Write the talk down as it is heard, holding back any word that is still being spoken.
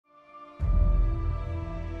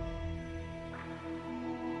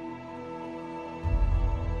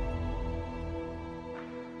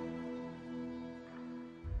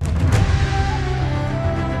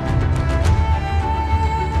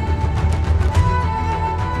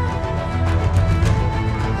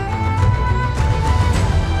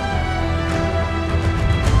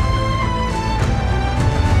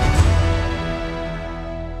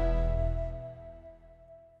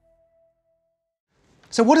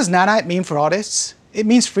So what does Nanite mean for artists? It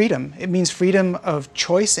means freedom. It means freedom of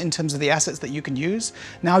choice in terms of the assets that you can use.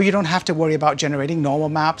 Now you don't have to worry about generating normal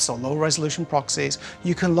maps or low resolution proxies.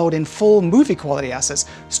 You can load in full movie quality assets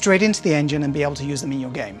straight into the engine and be able to use them in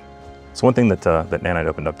your game. So one thing that Nanite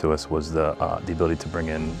opened up to us was the ability to bring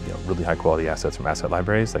in really high quality assets from asset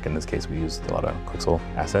libraries. Like in this case, we used a lot of Quixel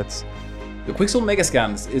assets. The Quixel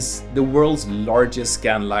Megascans is the world's largest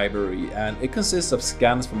scan library, and it consists of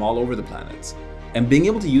scans from all over the planet. And being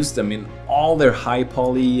able to use them in all their high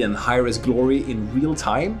poly and high res glory in real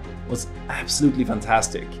time was absolutely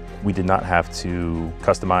fantastic. We did not have to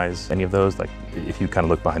customize any of those. Like if you kind of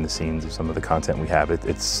look behind the scenes of some of the content we have,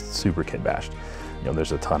 it's super kit bashed.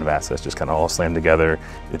 There's a ton of assets just kind of all slammed together.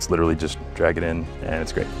 It's literally just drag it in and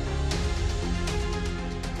it's great.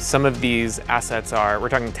 Some of these assets we're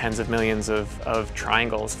talking tens of millions of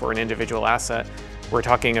triangles for an individual asset. We're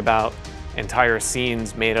talking about entire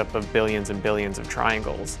scenes made up of billions and billions of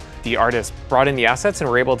triangles. The artist brought in the assets and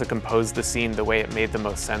were able to compose the scene the way it made the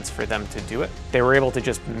most sense for them to do it. They were able to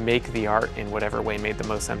just make the art in whatever way made the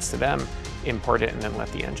most sense to them, import it, and then let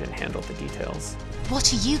the engine handle the details.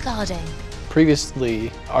 What are you guarding? Previously,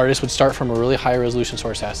 artists would start from a really high resolution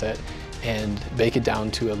source asset and bake it down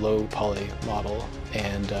to a low poly model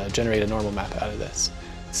and generate a normal map out of this.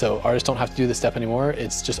 So artists don't have to do this step anymore.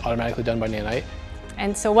 It's just automatically done by Nanite.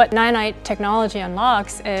 And so what Nanite technology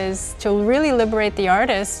unlocks is to really liberate the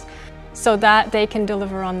artists so that they can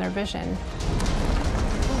deliver on their vision.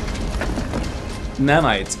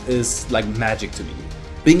 Nanite is like magic to me.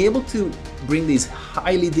 Being able to bring these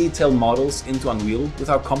highly detailed models into Unreal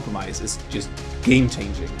without compromise is just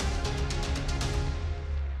game-changing.